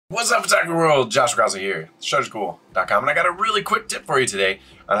What's up, photography world? Josh Grasso here, shutterschool.com, and I got a really quick tip for you today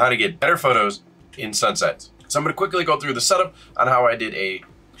on how to get better photos in sunsets. So I'm going to quickly go through the setup on how I did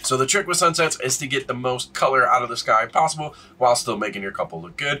So the trick with sunsets is to get the most color out of the sky possible while still making your couple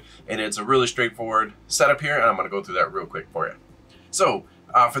look good, and it's a really straightforward setup here, and I'm going to go through that real quick for you. So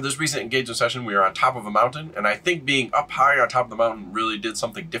for this recent engagement session, we were on top of a mountain, and I think being up high on top of the mountain really did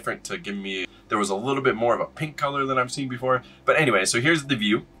something different to give me, there was a little bit more of a pink color than I've seen before. But anyway, so here's the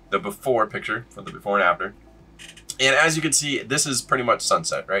view. The before picture for the before and after. And as you can see, this is pretty much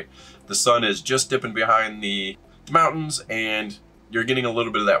sunset, right? The sun is just dipping behind the mountains and you're getting a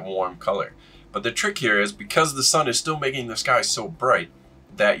little bit of that warm color. But the trick here is because the sun is still making the sky so bright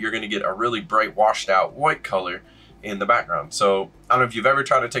that you're gonna get a really bright washed out white color in the background. So I don't know if you've ever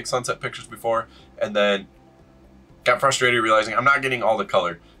tried to take sunset pictures before and then got frustrated realizing I'm not getting all the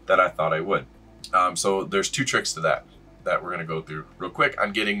color that I thought I would. So there's two tricks to that we're gonna go through real quick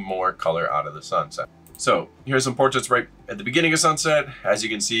on getting more color out of the sunset. So here's some portraits right at the beginning of sunset. As you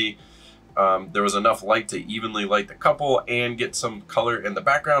can see, there was enough light to evenly light the couple and get some color in the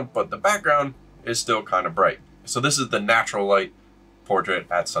background, but the background is still kind of bright. So this is the natural light portrait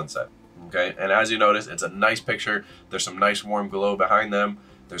at sunset, okay? And as you notice, it's a nice picture. There's some nice warm glow behind them.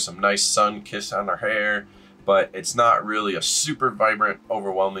 There's some nice sun kiss on their hair, but it's not really a super vibrant,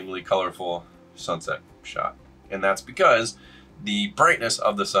 overwhelmingly colorful sunset shot. And that's because the brightness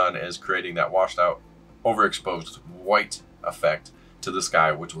of the sun is creating that washed out, overexposed white effect to the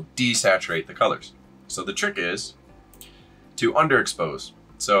sky, which will desaturate the colors. So the trick is to underexpose.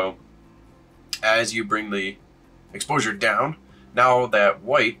 So as you bring the exposure down, now that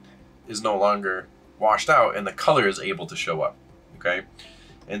white is no longer washed out and the color is able to show up, okay?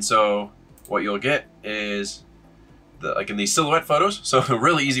 And so what you'll get is, like in these silhouette photos, so a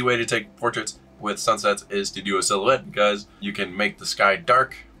really easy way to take portraits with sunsets is to do a silhouette because you can make the sky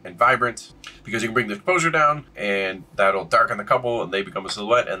dark and vibrant because you can bring the exposure down and that'll darken the couple and they become a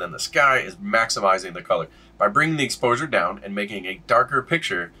silhouette, and then the sky is maximizing the color. By bringing the exposure down and making a darker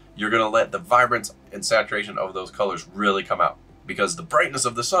picture, you're gonna let the vibrance and saturation of those colors really come out because the brightness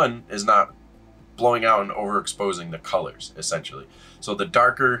of the sun is not blowing out and overexposing the colors, essentially. So the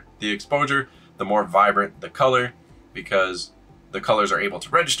darker the exposure, the more vibrant the color, because the colors are able to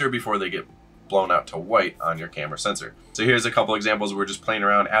register before they get blown out to white on your camera sensor. So here's a couple examples. We're just playing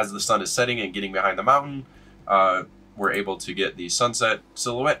around as the sun is setting and getting behind the mountain. We're able to get the sunset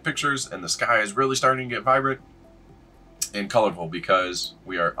silhouette pictures and the sky is really starting to get vibrant and colorful because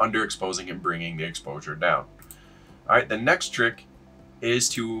we are underexposing and bringing the exposure down. All right, the next trick is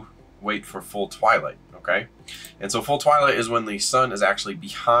to wait for full twilight, okay? And so full twilight is when the sun is actually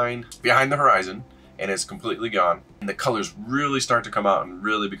behind the horizon and it's completely gone and the colors really start to come out and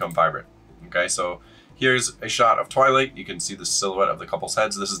really become vibrant. Okay, so here's a shot of twilight. You can see the silhouette of the couple's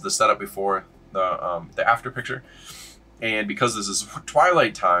heads. This is the setup before the after picture. And because this is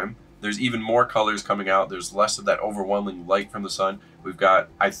twilight time, there's even more colors coming out. There's less of that overwhelming light from the sun. We've got,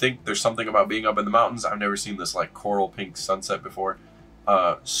 I think there's something about being up in the mountains. I've never seen this like coral pink sunset before.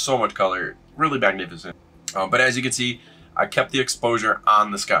 So much color, really magnificent. But as you can see, I kept the exposure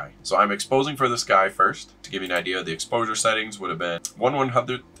on the sky. So I'm exposing for the sky first. To give you an idea, the exposure settings would have been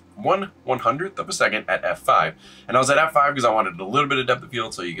 1/100th of a second at f5, and I was at f5 because I wanted a little bit of depth of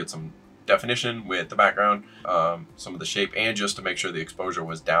field so you get some definition with the background, some of the shape, and just to make sure the exposure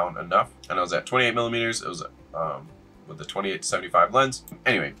was down enough. And I was at 28 millimeters. It was with the 28-75 lens.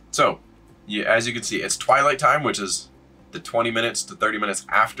 Anyway, so as you can see, it's twilight time, which is the 20 minutes to 30 minutes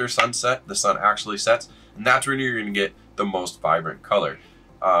after sunset. The sun actually sets, and that's when you're going to get the most vibrant color.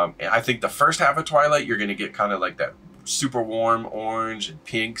 And I think the first half of twilight, you're going to get kind of like that super warm orange and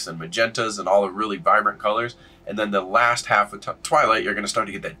pinks and magentas and all the really vibrant colors, and then the last half of twilight you're going to start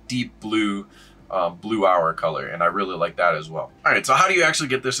to get that deep blue blue hour color, and I really like that as well. All right, so how do you actually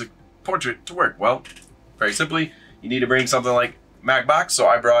get this portrait to work? Well, very simply, you need to bring something like Magbox. So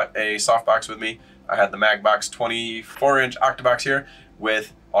I brought a softbox with me. I had the Magbox 24-inch octabox here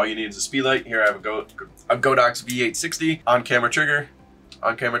with all you need is a speed light. Here I have a Godox V860 on camera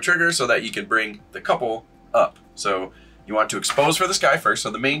trigger so that you can bring the couple up. So you want to expose for the sky first. So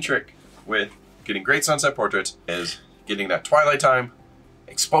the main trick with getting great sunset portraits is getting that twilight time,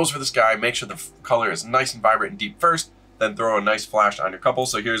 expose for the sky, make sure the color is nice and vibrant and deep first, then throw a nice flash on your couple.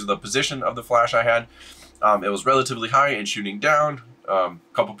 So here's the position of the flash I had. It was relatively high and shooting down a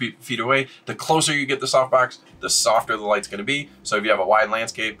couple feet away. The closer you get the softbox, the softer the light's gonna be. So if you have a wide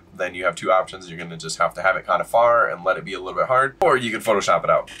landscape, then you have two options. You're gonna just have to have it kind of far and let it be a little bit hard, or you can Photoshop it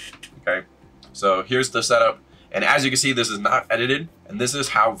out, okay? So here's the setup. And as you can see, this is not edited, and this is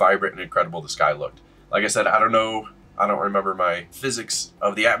how vibrant and incredible the sky looked. Like I said, I don't know I don't remember my physics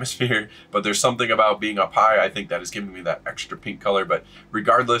of the atmosphere, but there's something about being up high, I think, that is giving me that extra pink color. But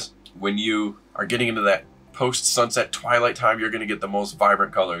regardless, when you are getting into that post-sunset twilight time, you're going to get the most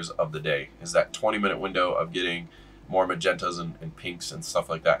vibrant colors of the day. Is that 20-minute window of getting more magentas and pinks and stuff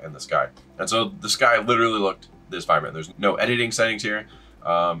like that in the sky. And so the sky literally looked this vibrant. There's no editing settings here.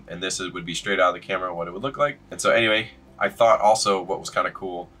 And this would be straight out of the camera what it would look like. And so anyway, I thought also what was kind of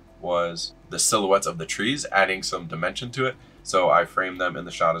cool was the silhouettes of the trees, adding some dimension to it. So I framed them in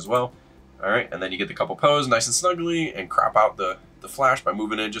the shot as well. All right, and then you get the couple pose nice and snugly and crop out the flash by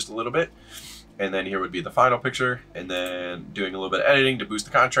moving in just a little bit. And then here would be the final picture, and then doing a little bit of editing to boost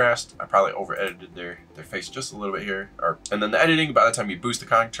the contrast. I probably over edited their face just a little bit here. And then the editing, by the time you boost the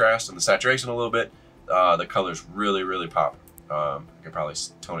contrast and the saturation a little bit, the colors really pop. I could probably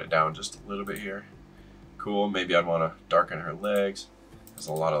tone it down just a little bit here. Cool, maybe I'd want to darken her legs. There's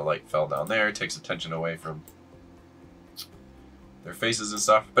a lot of light fell down there. It takes attention away from their faces and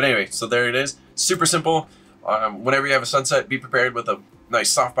stuff. But anyway, so there it is. Super simple. Whenever you have a sunset, be prepared with a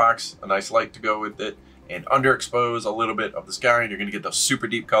nice softbox, a nice light to go with it, and underexpose a little bit of the sky, and you're going to get those super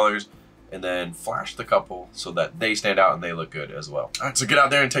deep colors, and then flash the couple so that they stand out and they look good as well. All right, so get out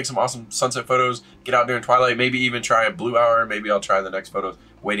there and take some awesome sunset photos. Get out there in twilight, maybe even try a blue hour. Maybe I'll try the next photos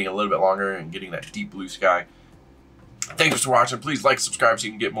waiting a little bit longer and getting that deep blue sky. Thanks for watching. Please like, subscribe so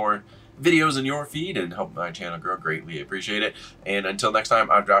you can get more videos in your feed and help my channel grow. Greatly appreciate it. And until next time,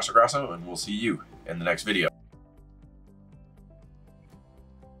 I'm Grasso, and we'll see you in the next video.